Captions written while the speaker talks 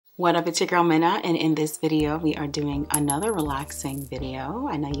What up, it's your girl Mena, and in this video we are doing another relaxing video.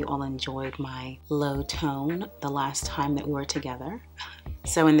 I know you all enjoyed my low tone the last time that we were together.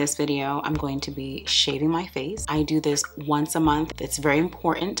 So in this video, I'm going to be shaving my face. I do this once a month. It's very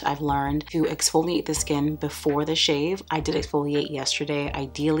important. I've learned to exfoliate the skin before the shave. I did exfoliate yesterday.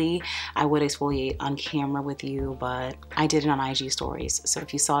 Ideally, I would exfoliate on camera with you, but I did it on IG stories. So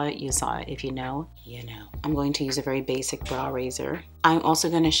if you saw it, you saw it. If you know, you know. I'm going to use a very basic brow razor. I'm also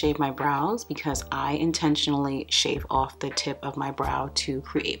going to shave my brows because I intentionally shave off the tip of my brow to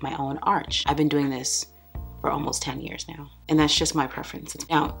create my own arch. I've been doing this for almost 10 years now. And that's just my preference.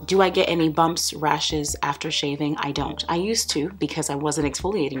 Now, do I get any bumps, rashes after shaving? I don't. I used to because I wasn't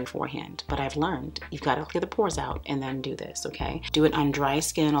exfoliating beforehand, but I've learned you've got to clear the pores out and then do this, okay? Do it on dry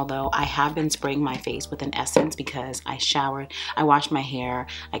skin, although I have been spraying my face with an essence because I showered, I washed my hair,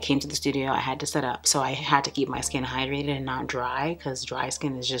 I came to the studio, I had to set up. So I had to keep my skin hydrated and not dry because dry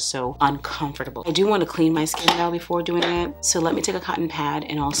skin is just so uncomfortable. I do want to clean my skin though before doing it. So let me take a cotton pad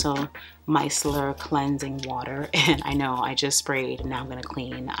and also micellar cleansing water. And I know I just sprayed and now I'm gonna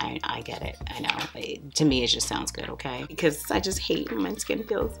clean. I get it. I know. To me, it just sounds good, okay? Because I just hate when my skin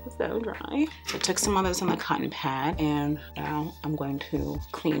feels so dry. So I took some of this on the cotton pad and now I'm going to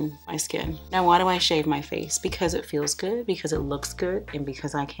clean my skin. Now, why do I shave my face? Because it feels good, because it looks good, and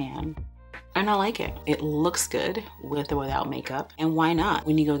because I can. And I like it. It looks good with or without makeup. And why not?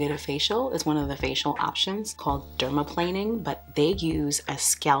 When you go get a facial, it's one of the facial options called dermaplaning, but they use a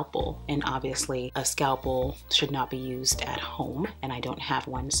scalpel. And obviously a scalpel should not be used at home, and I don't have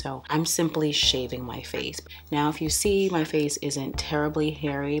one. So I'm simply shaving my face. Now, if you see, my face isn't terribly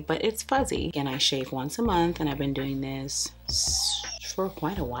hairy, but it's fuzzy. And I shave once a month, and I've been doing this for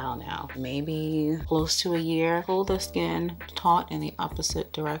quite a while now, maybe close to a year. Pull the skin taut in the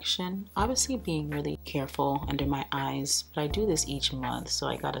opposite direction, obviously being really careful under my eyes, but I do this each month, so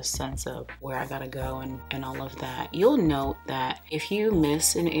I got a sense of where I gotta go and all of that. You'll note that if you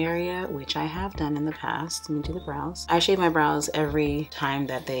miss an area, which I have done in the past, let me do the brows. I shave my brows every time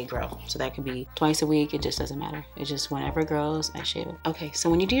that they grow, so that could be twice a week. It just doesn't matter. It just whenever it grows, I shave it. Okay, so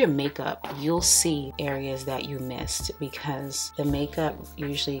when you do your makeup, you'll see areas that you missed because the makeup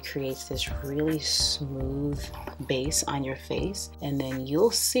usually creates this really smooth base on your face, and then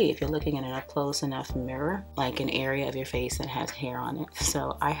you'll see, if you're looking in an up close enough mirror, like an area of your face that has hair on it.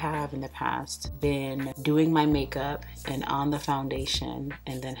 So I have in the past been doing my makeup and on the foundation,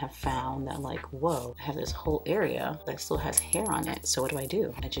 and then have found that, like, whoa, I have this whole area that still has hair on it. So what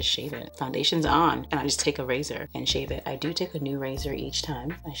do? I just shave it. Foundation's on, and I just take a razor and shave it. I do take a new razor each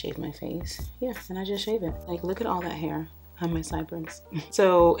time I shave my face. Yeah, and I just shave it. Like, look at all that hair on my sideburns.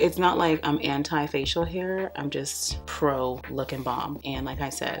 So it's not like I'm anti-facial hair, I'm just pro looking bomb. And like I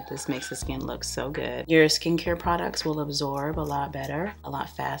said, this makes the skin look so good. Your skincare products will absorb a lot better, a lot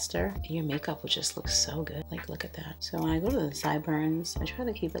faster, and your makeup will just look so good. Like, look at that. So when I go to the sideburns, I try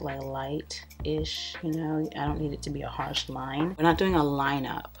to keep it like light-ish, you know. I don't need it to be a harsh line. We're not doing a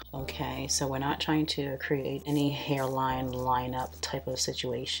lineup, okay? So we're not trying to create any hairline lineup type of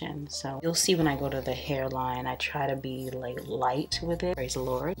situation. So you'll see when I go to the hairline, I try to be like light with it. Praise the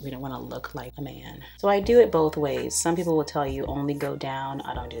Lord. We don't want to look like a man. So I do it both ways. Some people will tell you only go down.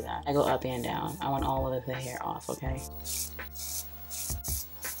 I don't do that. I go up and down. I want all of the hair off, okay?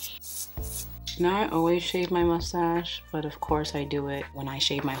 Now I always shave my mustache, but of course I do it when I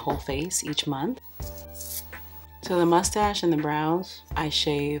shave my whole face each month. So the mustache and the brows, I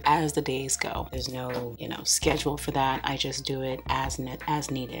shave as the days go. There's no, schedule for that. I just do it as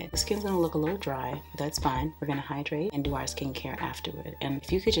needed. The skin's gonna look a little dry, but that's fine. We're gonna hydrate and do our skincare afterward. And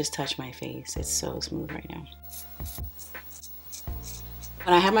if you could just touch my face, it's so smooth right now.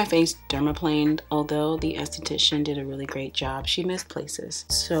 When I had my face dermaplaned, although the esthetician did a really great job, she missed places.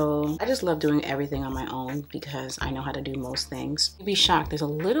 So I just love doing everything on my own because I know how to do most things. You'd be shocked, there's a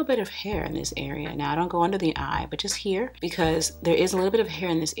little bit of hair in this area. Now I don't go under the eye, but just here, because there is a little bit of hair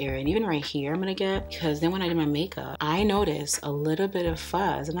in this area, and even right here I'm gonna get, because then when I do my makeup, I notice a little bit of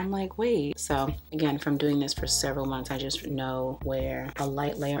fuzz, and I'm like, wait. So again, from doing this for several months, I just know where a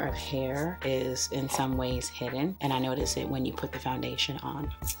light layer of hair is in some ways hidden, and I notice it when you put the foundation on.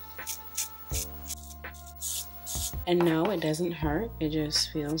 And no, it doesn't hurt. It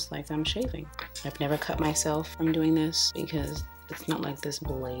just feels like I'm shaving. I've never cut myself from doing this because it's not like this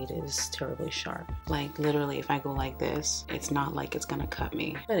blade is terribly sharp. Like, literally, if I go like this, it's not like it's gonna cut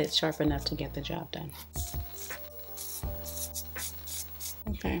me, but it's sharp enough to get the job done.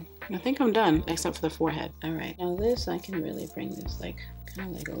 Okay, I think I'm done, except for the forehead. All right, now this, I can really bring this like kind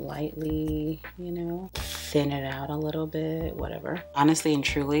of like lightly, thin it out a little bit, whatever. Honestly and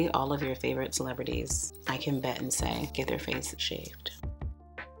truly, all of your favorite celebrities, I can bet and say, get their face shaved.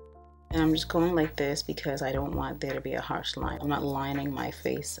 And I'm just going like this because I don't want there to be a harsh line. I'm not lining my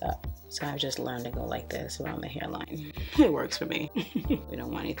face up. So I've just learned to go like this around the hairline. It works for me. We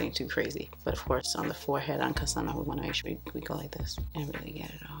don't want anything too crazy. But of course, on the forehead, on Kasana, we want to make sure we go like this and really get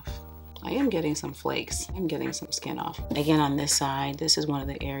it off. I am getting some flakes. I'm getting some skin off. Again, on this side, this is one of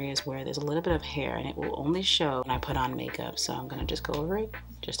the areas where there's a little bit of hair and it will only show when I put on makeup. So I'm gonna just go over it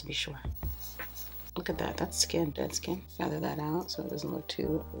just to be sure. Look at that, that's skin, dead skin. Feather that out so it doesn't look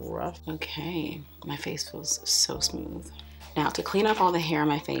too rough. Okay, my face feels so smooth. Now to clean up all the hair on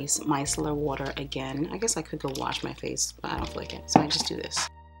my face, micellar water again. I guess I could go wash my face, but I don't feel like it. So I just do this.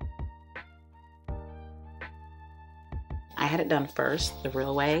 I had it done first, the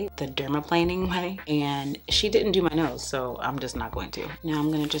real way, the dermaplaning way, and she didn't do my nose, so I'm just not going to. Now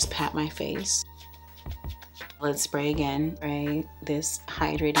I'm gonna just pat my face. Let's spray again. Spray this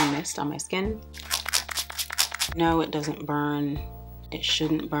hydrating mist on my skin. No, it doesn't burn. It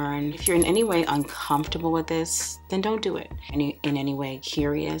shouldn't burn. If you're in any way uncomfortable with this, then don't do it. In any way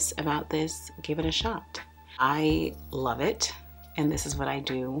curious about this, give it a shot. I love it, and this is what I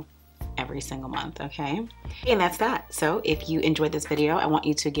do every single month, okay? And that's that. So if you enjoyed this video, I want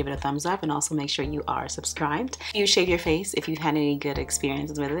you to give it a thumbs up and also make sure you are subscribed. If you shave your face, if you've had any good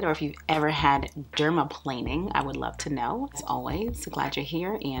experiences with it, or if you've ever had dermaplaning, I would love to know. As always, glad you're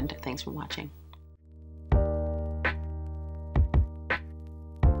here, and thanks for watching.